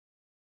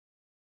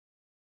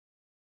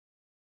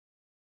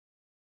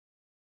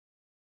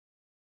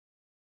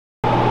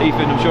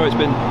Ethan, I'm sure it's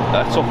been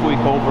a tough week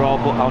overall,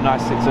 but how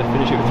nice is it to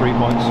finish it with 3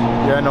 points?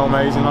 Yeah, no,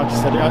 amazing. Like you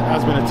said, it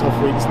has been a tough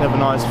week. It's never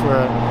nice for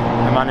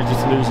a manager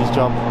to lose his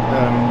job,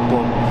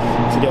 but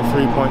to get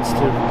 3 points,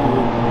 to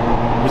the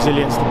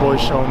resilience the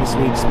boys shown this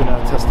week has been a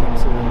testament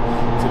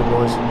to the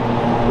boys.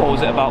 What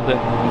was it about the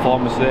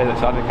performance today that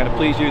kind of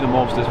pleased you the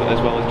most as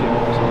well as Jim?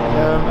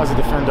 As a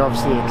defender,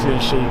 obviously a clean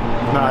sheet.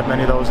 We've not had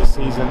many of those this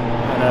season,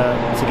 and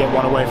to get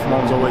one away from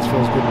home always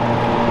feels good.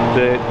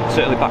 They're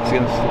certainly backs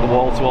against the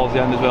wall towards the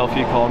end as well, a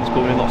few corners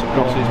coming in, lots of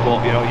crosses, but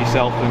you know,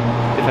 yourself and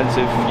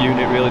defensive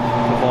unit really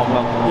performed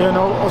well. Yeah,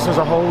 no, us as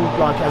a whole,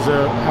 like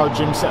how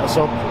Jim set us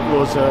up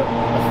was a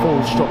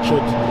full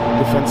structured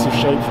defensive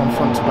shape from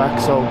front to back.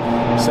 So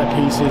set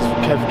pieces,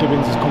 Kev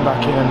Gibbons has come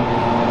back in and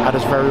had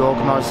us very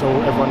organised, so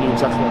everyone knew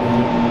exactly what to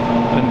do.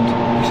 And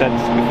you said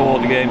before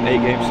the game,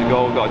 8 games to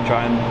go, we've got to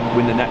try and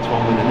win the next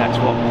one.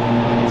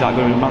 Is that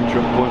going to be a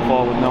mantra going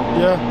forward now?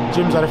 Yeah,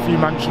 Jim's had a few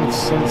mantras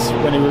since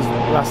when he was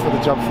last at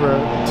the job for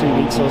 2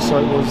 weeks or so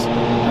it was,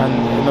 and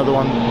another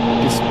one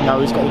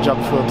now he's got the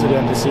job for to the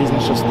end of the season.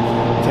 It's just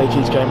take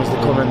each game as they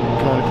come and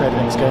can only play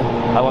the next game.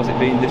 How has it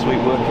been this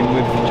week working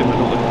with Jim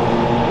McNulty?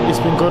 It's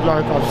been good.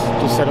 Like I've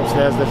just said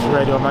upstairs, the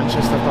radio in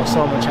Manchester, I've got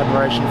so much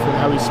admiration for him,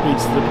 how he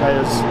speaks to the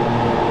players.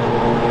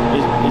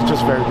 He's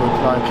just very good.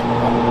 Like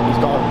he's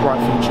got a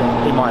bright future,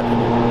 in my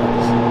opinion.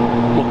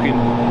 Looking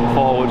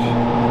forward,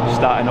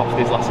 starting off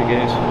these last 2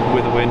 games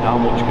with a win, how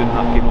much can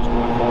that give us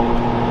going forward?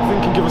 I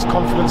think it can give us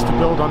confidence to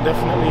build on,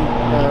 definitely.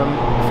 I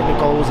think the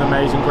goal was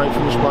amazing, great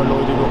finish by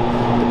Lloydie, but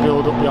the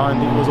build up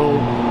behind it was all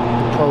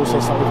the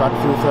process that we've had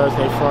through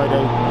Thursday,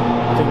 Friday.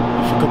 I think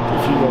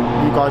if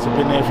you guys have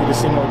been there, if you'd have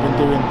seen what we've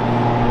been doing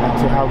and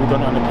to how we've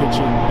done it on the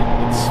pitch,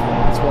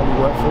 it's what we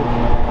work for.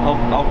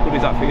 How good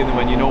is that feeling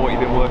when you know what you've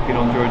been working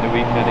on during the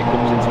week and it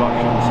comes into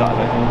action on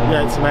Saturday?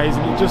 Yeah, it's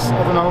amazing. It just, I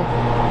don't know,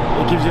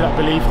 it gives you that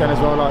belief then as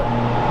well, like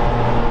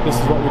this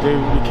is what we do,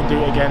 we can do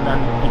it again,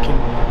 and you can,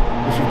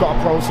 if you've got a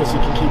process,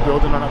 you can keep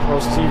building on that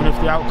process, even if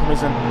the outcome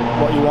isn't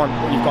what you want,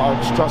 but you've got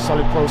a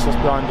solid process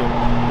behind it,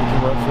 you can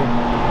work for.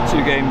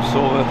 2 games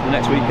over the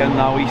next weekend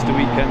now, Easter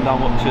weekend, how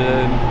much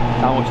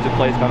do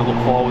players kind of look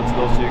forward to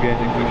those 2 games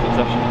in quick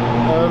succession?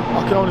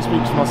 I can only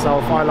speak for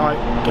myself. I like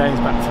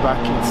games back to back.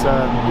 It's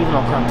even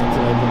though I can't take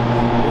today, but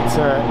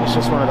it's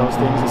just one of those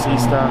things. It's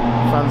Easter,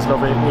 fans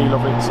love it, we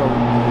love it, so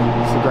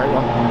it's a great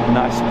one.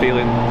 Nice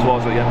feeling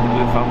towards the end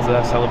with the fans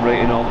there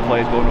celebrating, all the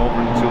players going over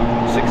into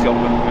 60 odd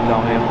women coming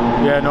down here.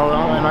 Yeah, no,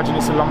 I imagine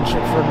it's a long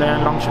trip from there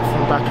and long trip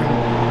from back, and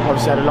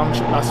obviously had a long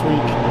trip last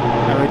week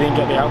and we didn't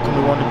get the outcome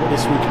we wanted, but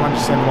this week we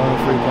managed to send them home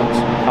with 3 points.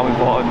 How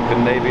important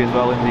can they be as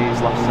well in these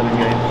last 7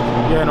 games?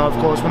 Yeah, no, of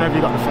course, whenever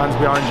you've got the fans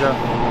behind you,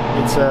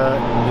 it's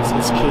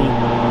key,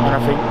 and I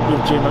think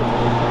with Jim,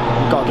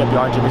 you've got to get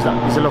behind him.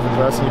 He's a lovely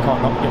person, you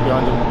can't not get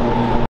behind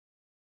him.